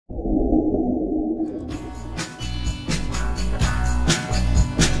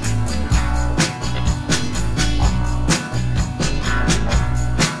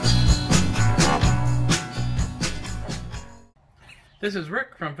This is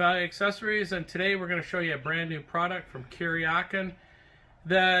Rick from Value Accessories, and today we're going to show you a brand new product from Kuryakyn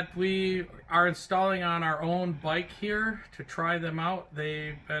that we are installing on our own bike here to try them out.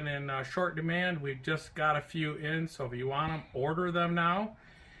 They've been in short demand. We've just got a few in, so if you want them, order them now.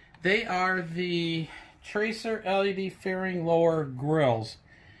 They are the Tracer LED fairing lower grills.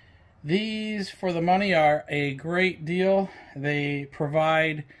 These, for the money, are a great deal. They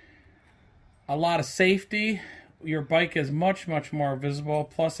provide a lot of safety. Your bike is much more visible,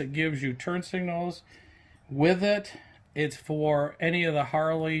 plus it gives you turn signals with it. It's for any of the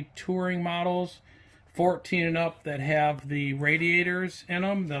Harley touring models 14 and up that have the radiators in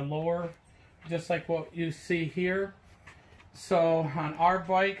them, the lower, just like what you see here. So on our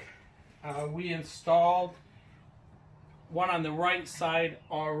bike, we installed one on the right side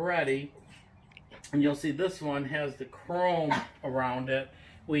already, and you'll see this one has the chrome around it.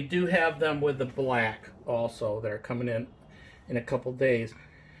 We do have them with the black also that are coming in a couple days.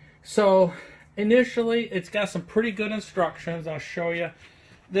 So initially it's got some pretty good instructions. I'll show you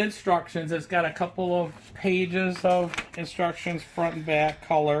the instructions. It's got a couple of pages of instructions, front and back,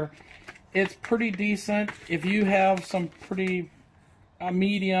 color. It's pretty decent. If you have some pretty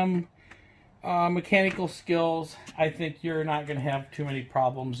medium mechanical skills, I think you're not going to have too many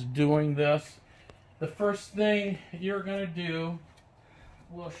problems doing this. The first thing you're going to do,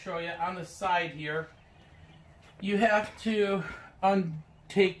 we'll show you on the side here, you have to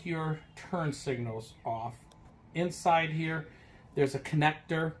untake your turn signals off. Inside here, there's a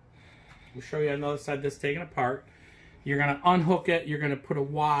connector. We'll show you on the other side that's taken apart. You're going to unhook it. You're going to put a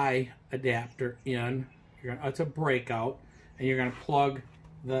Y adapter in. It's a breakout, and you're going to plug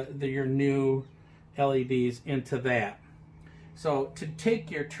your new LEDs into that. So to take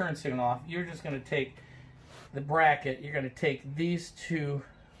your turn signal off, you're just going to take the bracket. You're going to take these two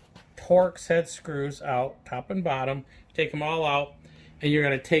Torx head screws out, top and bottom, take them all out, and you're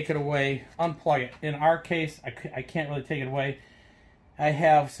going to take it away, unplug it. In our case, I can't really take it away. I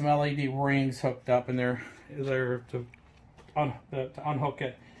have some LED rings hooked up, and they're to unhook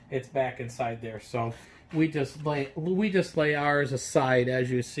it. It's back inside there. So we just lay ours aside, as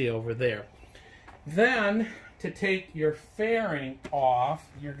you see over there. Then to take your fairing off,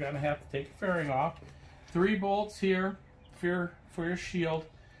 you're going to have to take the fairing off. 3 bolts here for your shield.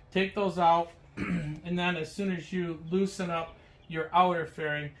 Take those out, and then as soon as you loosen up your outer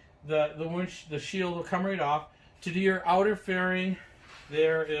fairing, the shield will come right off. To do your outer fairing,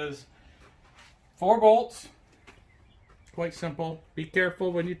 there is 4 bolts. Quite simple. Be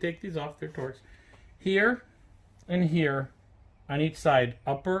careful when you take these off. They're Torx. Here and here on each side,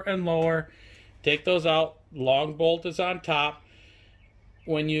 upper and lower. Take those out. Long bolt is on top.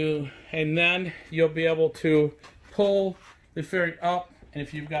 And then you'll be able to pull the fairing up, and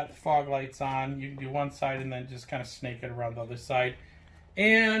if you've got fog lights on, you can do one side and then just kind of snake it around the other side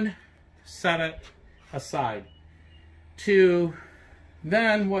and set it aside.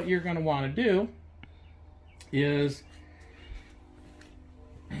 Then what you're going to want to do is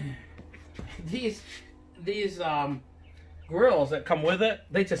these grills that come with it,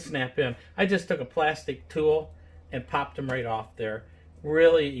 they just snap in. I just took a plastic tool and popped them right off there.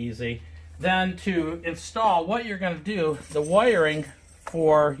 Really easy. Then to install, what you're going to do, the wiring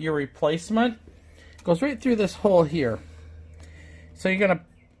for your replacement goes right through this hole here. So you're going to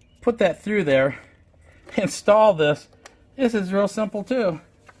put that through there, install this. This is real simple too.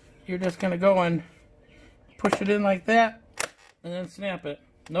 You're just going to go and push it in like that and then snap it.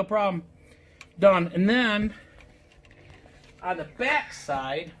 No problem. Done. And then on the back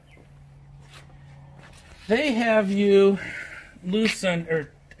side, they have you loosen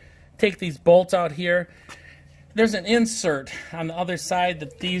or take these bolts out here. There's an insert on the other side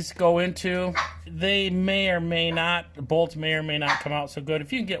that these go into. They may or may not, the bolts may or may not come out so good.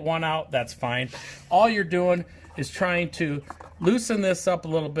 If you can get one out, that's fine. All you're doing is trying to loosen this up a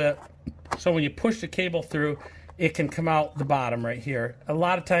little bit so when you push the cable through, it can come out the bottom right here. A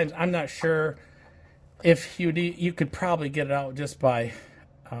lot of times, I'm not sure if you could probably get it out just by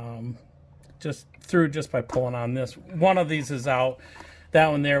just by pulling on this. One of these is out. That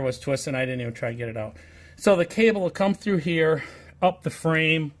one there was twisted. I didn't even try to get it out. So the cable will come through here, up the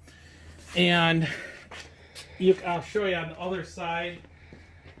frame, and I'll show you on the other side.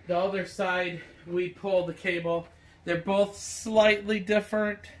 The other side, we pulled the cable. They're both slightly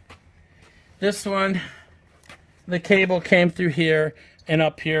different. This one, the cable came through here and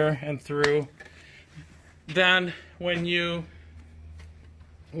up here and through. Then when you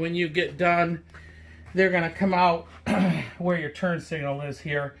get done, they're going to come out where your turn signal is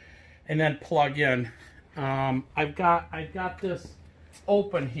here and then plug in. I've got this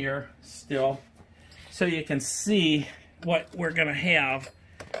open here still so you can see what we're gonna have.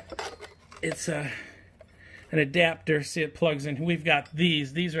 It's an adapter. See, it plugs in. We've got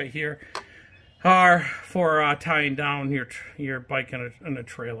these right here are for tying down your bike in a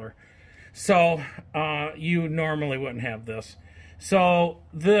trailer. So you normally wouldn't have this. So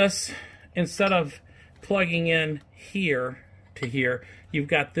this, instead of plugging in here to here, you've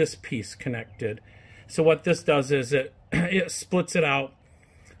got this piece connected. So what this does is it splits it out,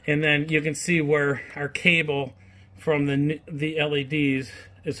 and then you can see where our cable from the LEDs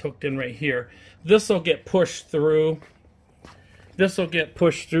is hooked in right here. This will get pushed through. This will get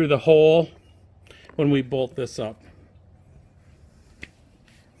pushed through the hole when we bolt this up.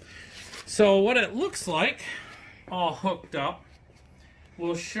 So what it looks like, all hooked up,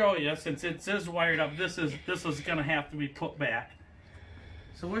 we'll show you. Since it is wired up, this is going to have to be put back.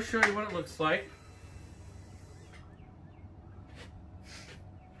 So we'll show you what it looks like.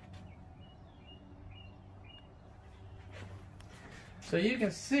 So you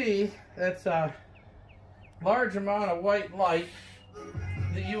can see that's a large amount of white light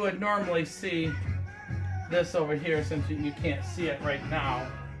that you would normally see this over here, since you can't see it right now.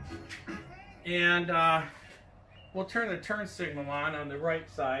 And we'll turn the turn signal on the right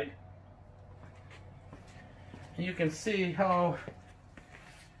side. And you can see how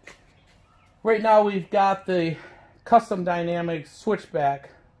right now we've got the custom dynamic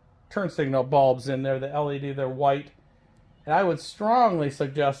switchback turn signal bulbs in there, the LED, they're white. And I would strongly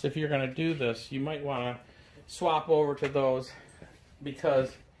suggest, if you're going to do this, you might want to swap over to those,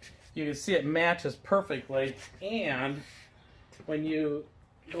 because you can see it matches perfectly, and when you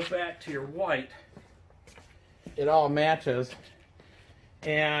go back to your white, it all matches,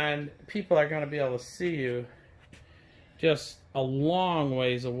 and people are going to be able to see you just a long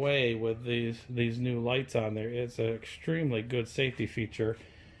ways away with these new lights on there. It's an extremely good safety feature.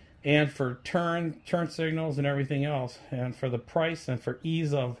 And for turn signals and everything else, and for the price and for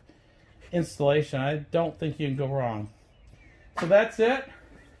ease of installation, I don't think you can go wrong. So that's it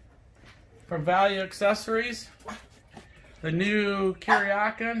from Value Accessories. The new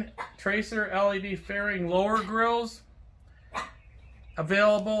Kuryakyn Tracer LED fairing lower grills,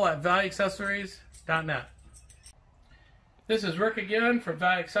 available at valueaccessories.net. This is Rick again from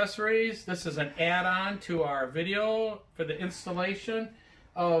Value Accessories. This is an add-on to our video for the installation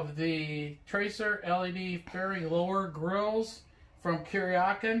of the Tracer LED fairing lower grills from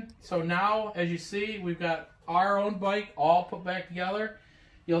Kuryakyn. So now, as you see, we've got our own bike all put back together.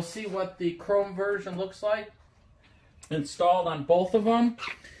 You'll see what the chrome version looks like installed on both of them.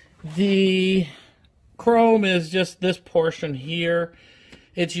 The chrome is just this portion here.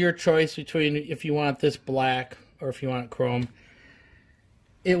 It's your choice between if you want this black or if you want chrome.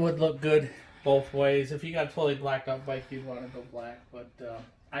 It would look good both ways. If you got a totally blacked out bike, you'd want to go black, but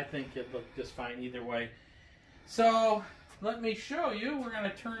I think it looked just fine either way. So let me show you. We're going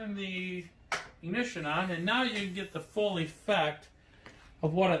to turn the ignition on, and now you can get the full effect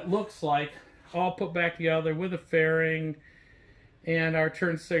of what it looks like, all put back together with a fairing and our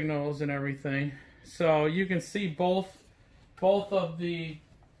turn signals and everything. So you can see both of the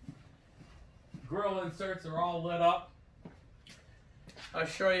grill inserts are all lit up. I'll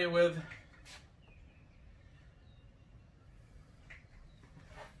show you with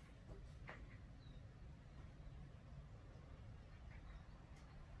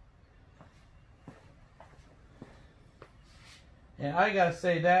and I gotta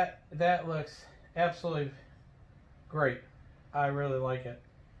say that looks absolutely great. I really like it.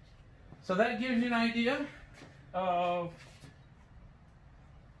 So that gives you an idea of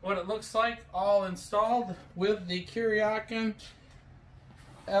what it looks like all installed with the Kuryakyn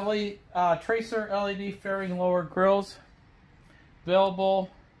Tracer LED fairing lower grills, available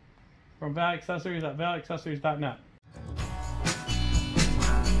from Value Accessories at valueaccessories.net.